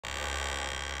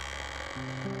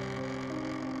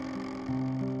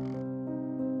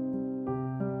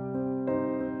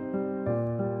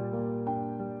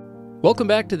Welcome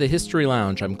back to the History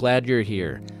Lounge. I'm glad you're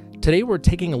here. Today we're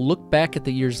taking a look back at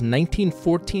the years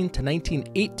 1914 to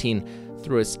 1918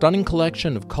 through a stunning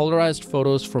collection of colorized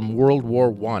photos from World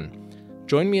War I.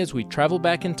 Join me as we travel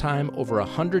back in time over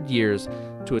 100 years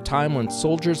to a time when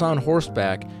soldiers on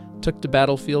horseback took to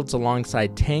battlefields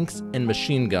alongside tanks and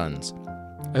machine guns.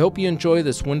 I hope you enjoy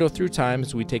this window through time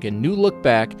as we take a new look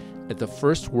back at the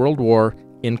First World War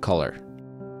in color.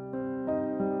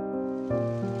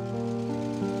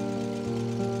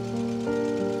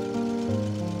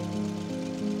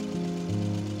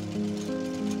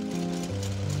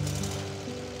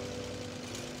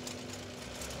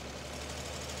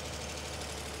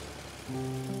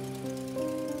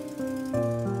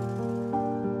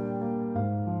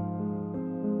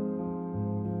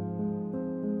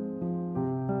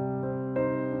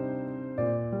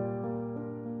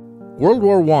 World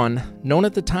War I, known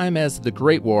at the time as the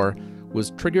Great War, was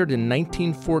triggered in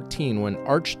 1914 when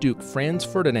Archduke Franz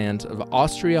Ferdinand of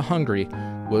Austria-Hungary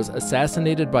was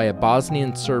assassinated by a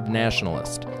Bosnian Serb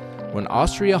nationalist. When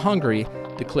Austria-Hungary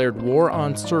declared war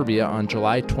on Serbia on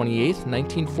July 28,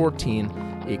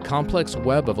 1914, a complex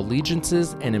web of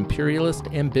allegiances and imperialist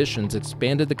ambitions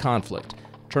expanded the conflict,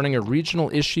 turning a regional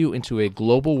issue into a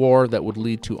global war that would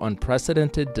lead to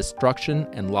unprecedented destruction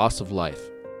and loss of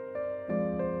life.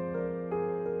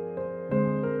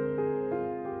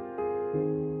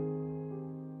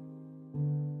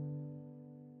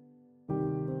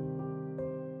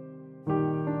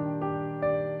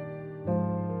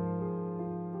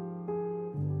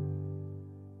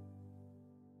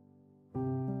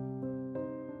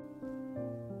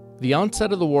 The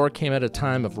onset of the war came at a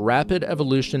time of rapid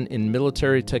evolution in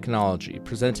military technology,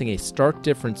 presenting a stark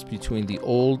difference between the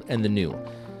old and the new.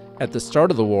 At the start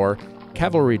of the war,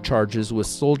 cavalry charges with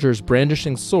soldiers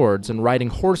brandishing swords and riding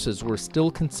horses were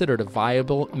still considered a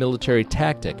viable military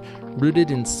tactic, rooted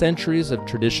in centuries of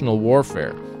traditional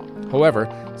warfare. However,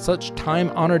 such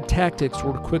time-honored tactics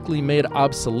were quickly made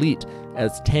obsolete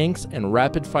as tanks and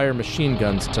rapid-fire machine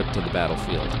guns took to the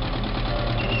battlefield.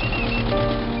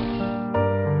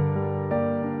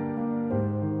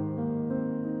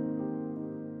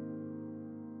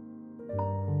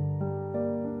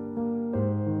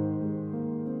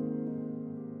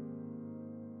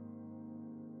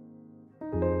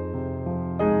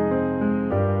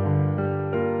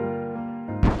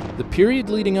 The period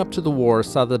leading up to the war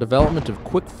saw the development of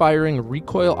quick-firing,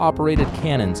 recoil-operated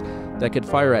cannons that could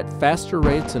fire at faster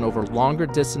rates and over longer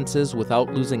distances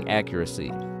without losing accuracy.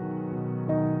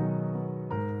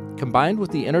 Combined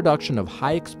with the introduction of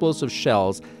high-explosive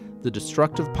shells, the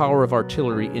destructive power of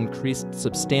artillery increased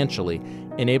substantially,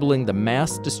 enabling the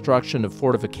mass destruction of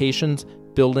fortifications,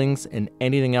 buildings, and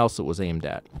anything else it was aimed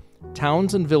at.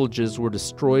 Towns and villages were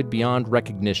destroyed beyond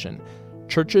recognition.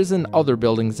 Churches and other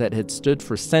buildings that had stood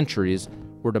for centuries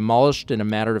were demolished in a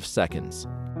matter of seconds.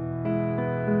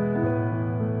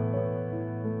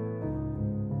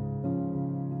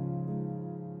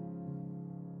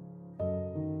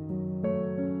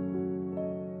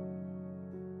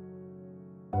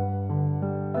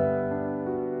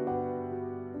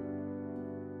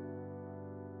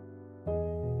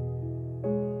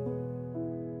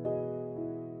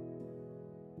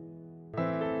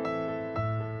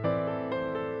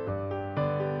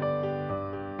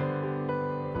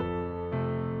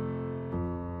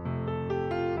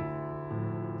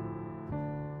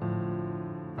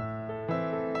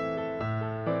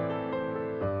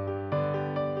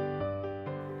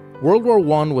 World War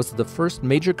I was the first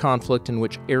major conflict in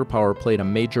which air power played a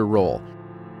major role.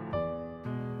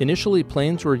 Initially,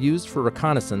 planes were used for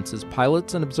reconnaissance as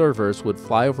pilots and observers would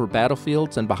fly over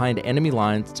battlefields and behind enemy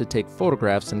lines to take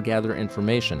photographs and gather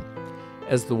information.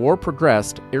 As the war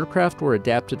progressed, aircraft were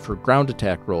adapted for ground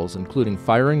attack roles, including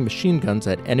firing machine guns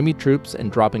at enemy troops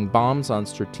and dropping bombs on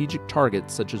strategic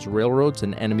targets such as railroads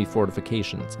and enemy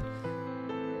fortifications.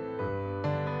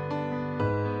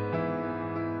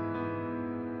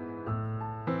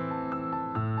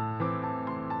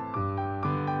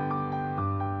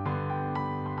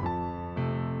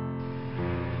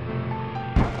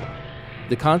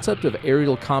 The concept of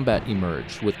aerial combat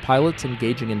emerged, with pilots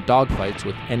engaging in dogfights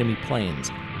with enemy planes.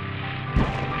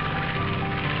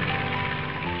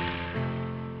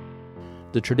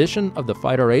 The tradition of the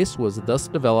fighter ace was thus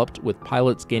developed, with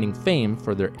pilots gaining fame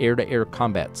for their air-to-air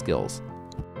combat skills.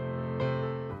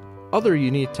 Other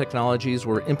unique technologies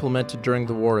were implemented during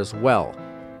the war as well.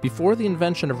 Before the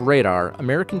invention of radar,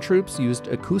 American troops used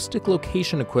acoustic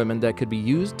location equipment that could be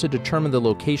used to determine the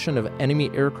location of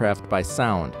enemy aircraft by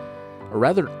sound. a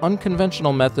rather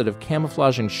unconventional method of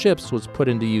camouflaging ships was put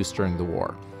into use during the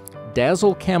war.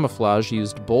 Dazzle camouflage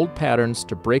used bold patterns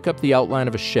to break up the outline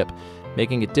of a ship,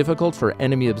 making it difficult for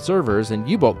enemy observers and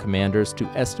U-boat commanders to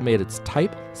estimate its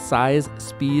type, size,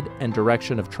 speed, and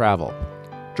direction of travel.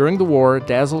 During the war,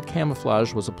 dazzle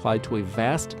camouflage was applied to a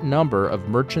vast number of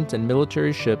merchant and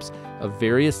military ships of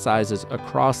various sizes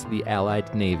across the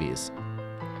Allied navies.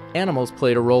 Animals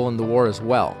played a role in the war as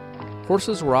well.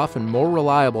 Horses were often more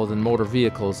reliable than motor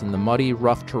vehicles in the muddy,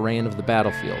 rough terrain of the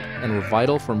battlefield, and were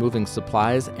vital for moving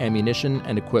supplies, ammunition,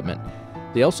 and equipment.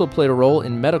 They also played a role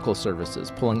in medical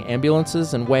services, pulling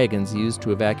ambulances and wagons used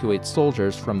to evacuate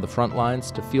soldiers from the front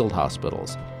lines to field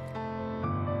hospitals.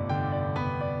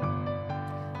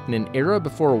 In an era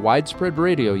before widespread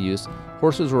radio use,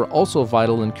 horses were also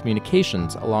vital in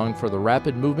communications, allowing for the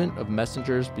rapid movement of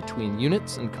messengers between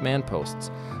units and command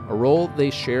posts, a role they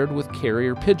shared with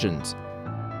carrier pigeons.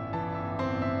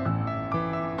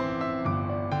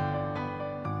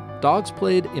 Dogs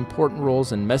played important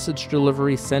roles in message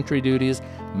delivery, sentry duties,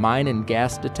 mine and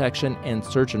gas detection, and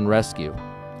search and rescue.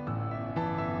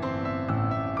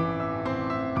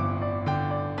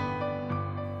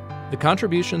 The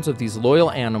contributions of these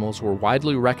loyal animals were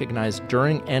widely recognized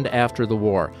during and after the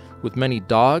war, with many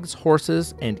dogs,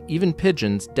 horses, and even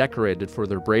pigeons decorated for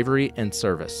their bravery and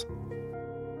service.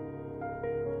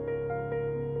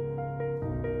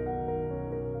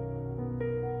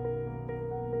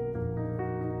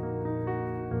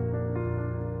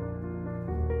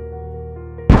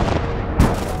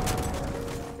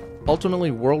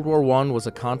 Ultimately, World War I was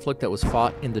a conflict that was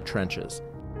fought in the trenches.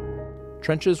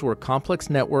 Trenches were complex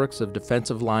networks of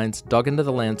defensive lines dug into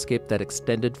the landscape that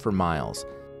extended for miles.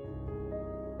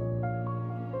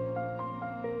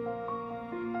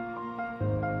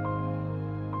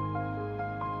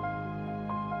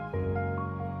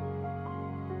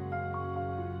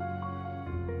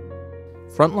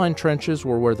 Frontline trenches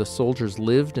were where the soldiers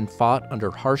lived and fought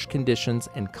under harsh conditions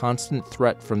and constant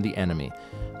threat from the enemy.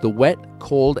 The wet,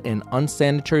 cold, and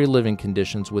unsanitary living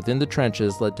conditions within the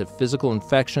trenches led to physical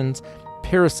infections,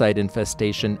 parasite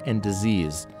infestation, and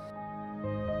disease.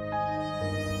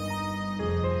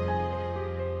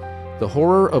 The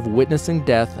horror of witnessing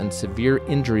death and severe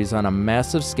injuries on a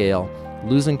massive scale,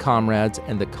 losing comrades,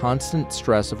 and the constant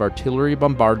stress of artillery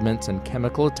bombardments and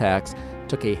chemical attacks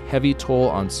took a heavy toll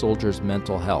on soldiers'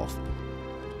 mental health.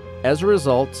 As a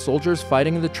result, soldiers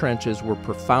fighting in the trenches were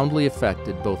profoundly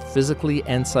affected both physically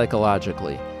and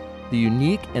psychologically. The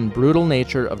unique and brutal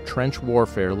nature of trench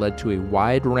warfare led to a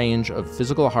wide range of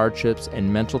physical hardships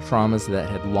and mental traumas that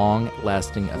had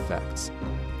long-lasting effects.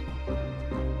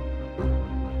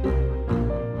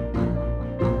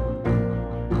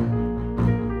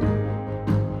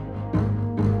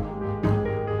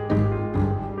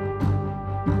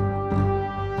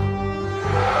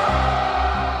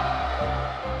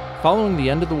 Following the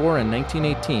end of the war in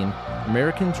 1918,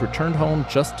 Americans returned home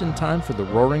just in time for the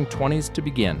Roaring '20s to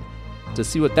begin. To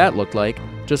see what that looked like,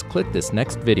 just click this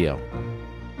next video.